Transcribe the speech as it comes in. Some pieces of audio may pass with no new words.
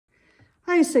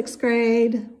Hi, sixth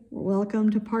grade. Welcome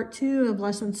to part 2 of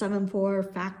lesson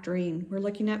 7.4, factoring. We're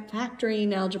looking at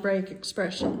factoring algebraic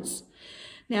expressions.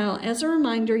 Now, as a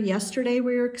reminder, yesterday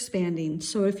we were expanding.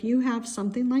 So if you have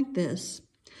something like this,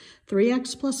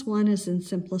 3x plus 1 is in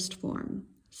simplest form.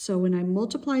 So when I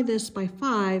multiply this by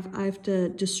 5, I have to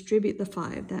distribute the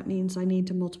 5. That means I need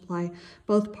to multiply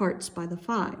both parts by the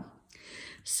 5.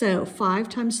 So 5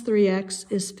 times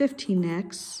 3x is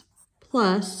 15x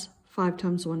plus 5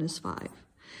 times 1 is 5.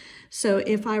 So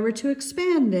if I were to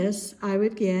expand this, I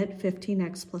would get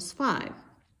 15x plus 5.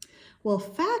 Well,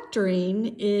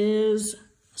 factoring is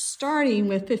starting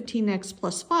with 15x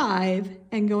plus 5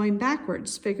 and going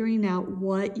backwards, figuring out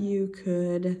what you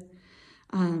can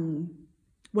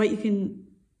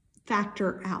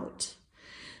factor out.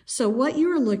 So what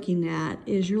you're looking at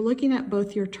is you're looking at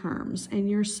both your terms and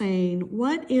you're saying,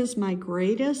 what is my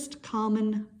greatest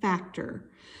common factor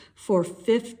for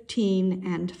 15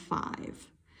 and 5?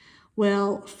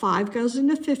 Well, 5 goes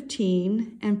into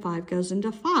 15 and 5 goes into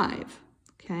 5,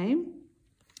 okay?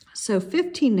 So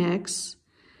 15x,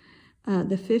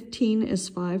 the 15 is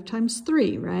 5 times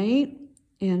 3, right?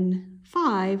 And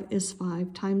 5 is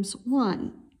 5 times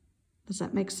 1. Does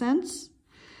that make sense?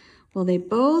 Well, they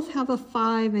both have a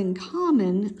 5 in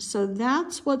common, so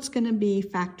that's what's going to be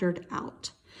factored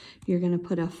out. You're going to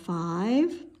put a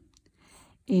 5,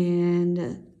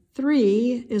 and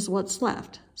 3 is what's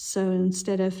left. So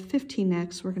instead of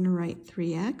 15x, we're going to write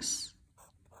 3x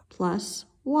plus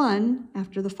 1,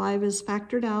 after the 5 is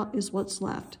factored out, is what's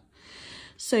left.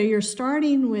 So you're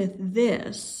starting with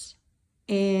this,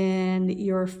 and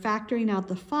you're factoring out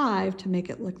the 5 to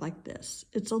make it look like this.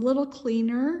 It's a little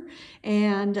cleaner,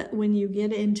 and when you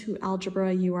get into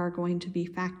algebra, you are going to be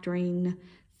factoring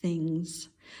things.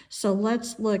 So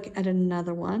let's look at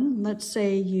another one. Let's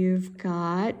say you've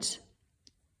got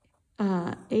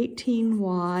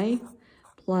 18y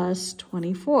plus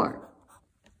 24.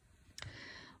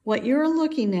 What you're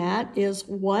looking at is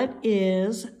what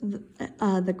is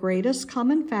the greatest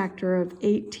common factor of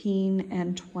 18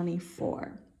 and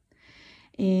 24.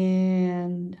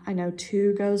 And I know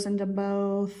 2 goes into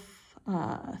both,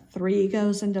 3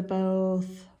 goes into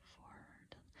both,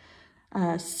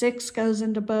 6 goes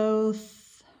into both.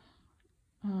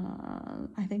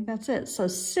 I think that's it. So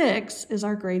 6 is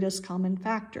our greatest common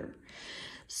factor.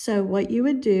 So what you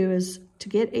would do is to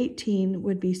get 18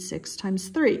 would be 6 times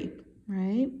 3,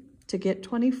 right? To get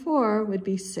 24 would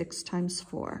be 6 times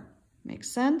 4.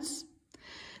 Makes sense?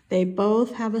 They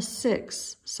both have a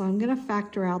 6, so I'm going to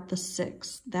factor out the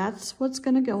 6. That's what's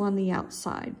going to go on the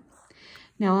outside.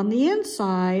 Now on the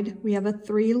inside, we have a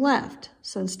 3 left.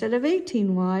 So instead of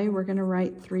 18y, we're going to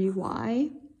write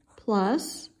 3y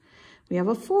plus, we have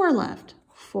a 4 left,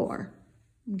 4,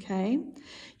 okay?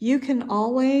 You can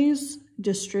always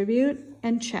distribute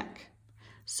and check.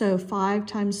 So 5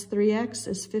 times 3x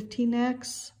is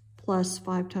 15x, plus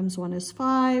 5 times 1 is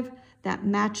 5. That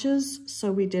matches,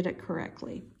 so we did it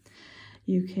correctly.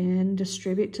 You can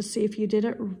distribute to see if you did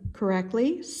it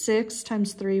correctly. 6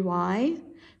 times 3y,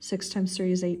 6 times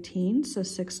 3 is 18, so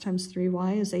 6 times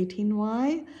 3y is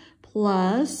 18y,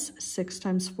 plus 6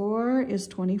 times 4 is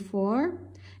 24.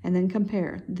 And then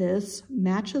compare. This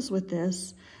matches with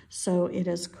this, so it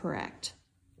is correct.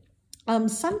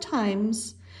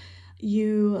 Sometimes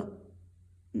you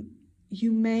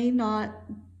may not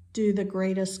do the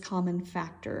greatest common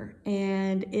factor,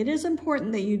 and it is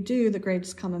important that you do the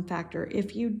greatest common factor.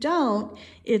 If you don't,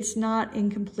 it's not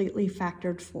in completely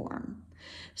factored form.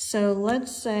 So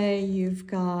let's say you've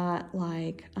got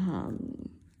like, I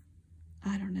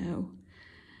don't know,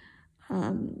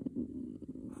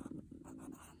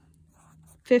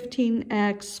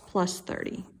 15x plus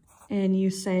 30. And you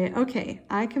say, okay,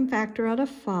 I can factor out a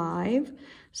 5.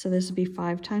 So this would be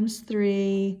 5 times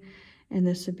 3, and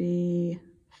this would be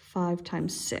 5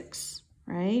 times 6,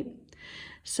 right?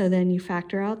 So then you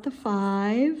factor out the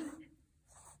 5,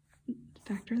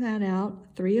 factor that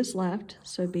out. 3 is left,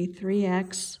 so it'd be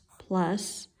 3x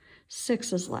plus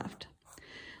 6 is left.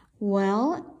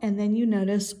 Well, and then you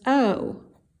notice, oh,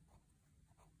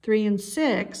 3 and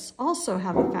 6 also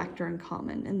have a factor in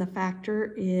common, and the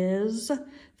factor is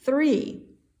 3.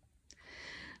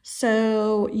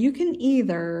 So you can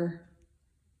either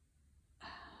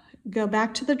go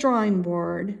back to the drawing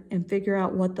board and figure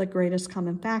out what the greatest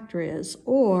common factor is,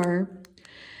 or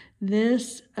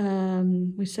this,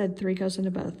 we said 3 goes into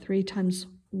both, 3 times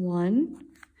 1,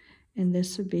 and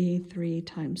this would be 3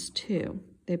 times 2.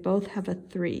 They both have a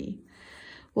 3.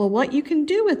 Well, what you can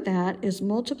do with that is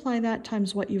multiply that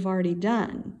times what you've already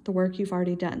done, the work you've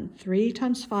already done. 3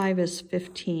 times 5 is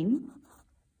 15,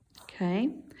 okay?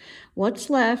 What's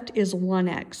left is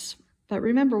 1x. But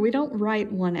remember, we don't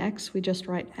write 1x, we just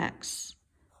write x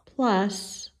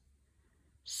plus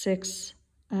 6,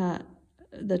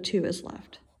 the 2 is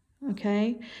left,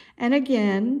 okay? And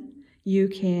again, you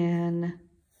can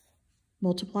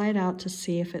multiply it out to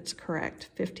see if it's correct.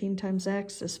 15 times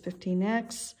x is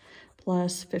 15x,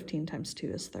 plus 15 times 2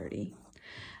 is 30.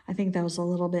 I think that was a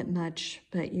little bit much,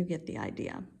 but you get the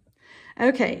idea.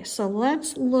 Okay, so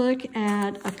let's look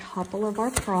at a couple of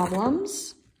our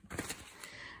problems.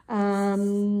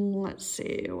 Let's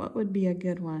see, what would be a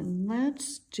good one?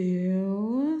 Let's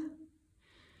do,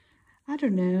 I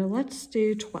don't know, let's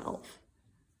do 12.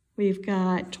 We've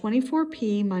got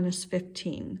 24p minus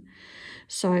 15.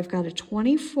 So I've got a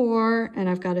 24 and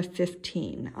I've got a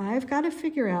 15. I've got to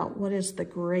figure out what is the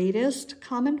greatest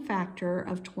common factor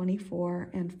of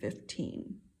 24 and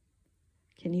 15.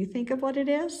 Can you think of what it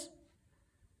is?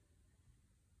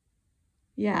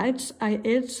 Yeah,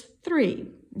 it's 3,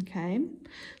 okay?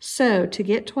 So to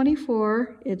get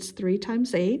 24, it's 3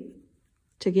 times 8.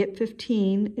 To get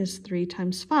 15 is 3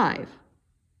 times 5.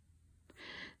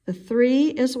 The 3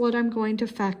 is what I'm going to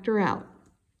factor out.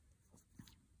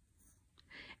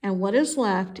 And what is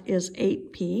left is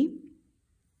 8p.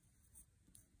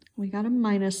 We got a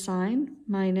minus sign,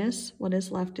 minus what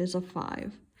is left is a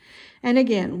 5. And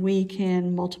again, we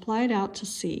can multiply it out to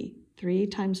see. 3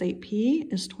 times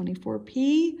 8p is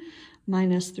 24p,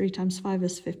 minus 3 times 5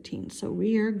 is 15. So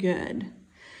we are good.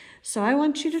 So I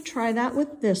want you to try that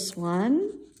with this one.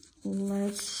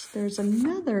 There's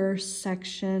another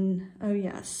section, oh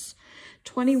yes,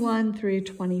 21 through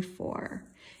 24.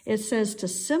 It says to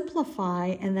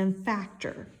simplify and then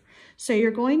factor. So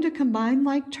you're going to combine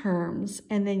like terms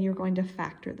and then you're going to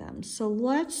factor them. So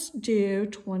let's do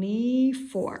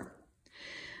 24.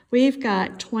 We've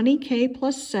got 20k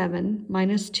plus 7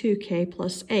 minus 2k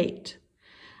plus 8.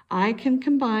 I can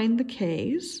combine the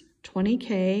k's,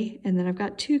 20k, and then I've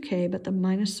got 2k, but the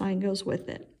minus sign goes with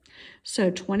it.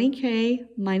 So 20k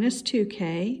minus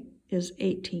 2k is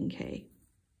 18k.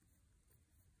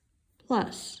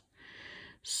 Plus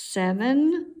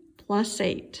 7 plus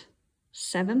 8.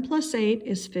 7 plus 8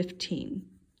 is 15.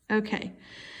 Okay,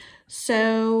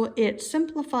 so it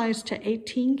simplifies to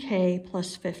 18k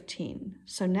plus 15.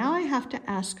 So now I have to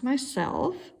ask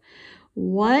myself,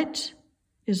 what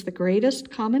is the greatest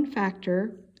common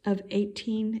factor of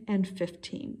 18 and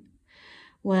 15?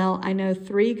 Well, I know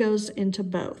 3 goes into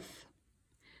both.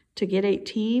 To get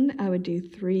 18, I would do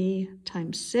 3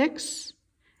 times 6.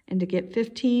 And to get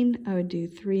 15, I would do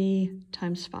 3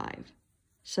 times 5.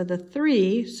 So the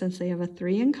 3, since they have a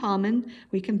 3 in common,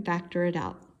 we can factor it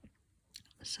out.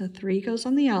 So 3 goes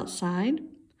on the outside.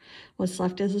 What's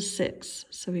left is a 6.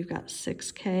 So we've got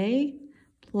 6k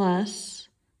plus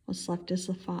what's left is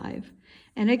a 5.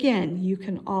 And again, you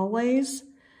can always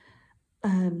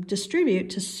distribute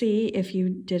to see if you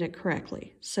did it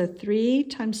correctly. So 3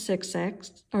 times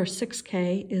 6x, or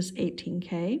 6k is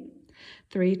 18k.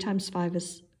 3 times 5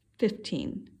 is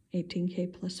 15.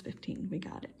 18k plus 15, we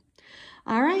got it.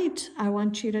 All right, I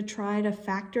want you to try to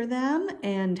factor them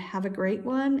and have a great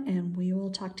one, and we will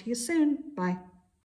talk to you soon. Bye.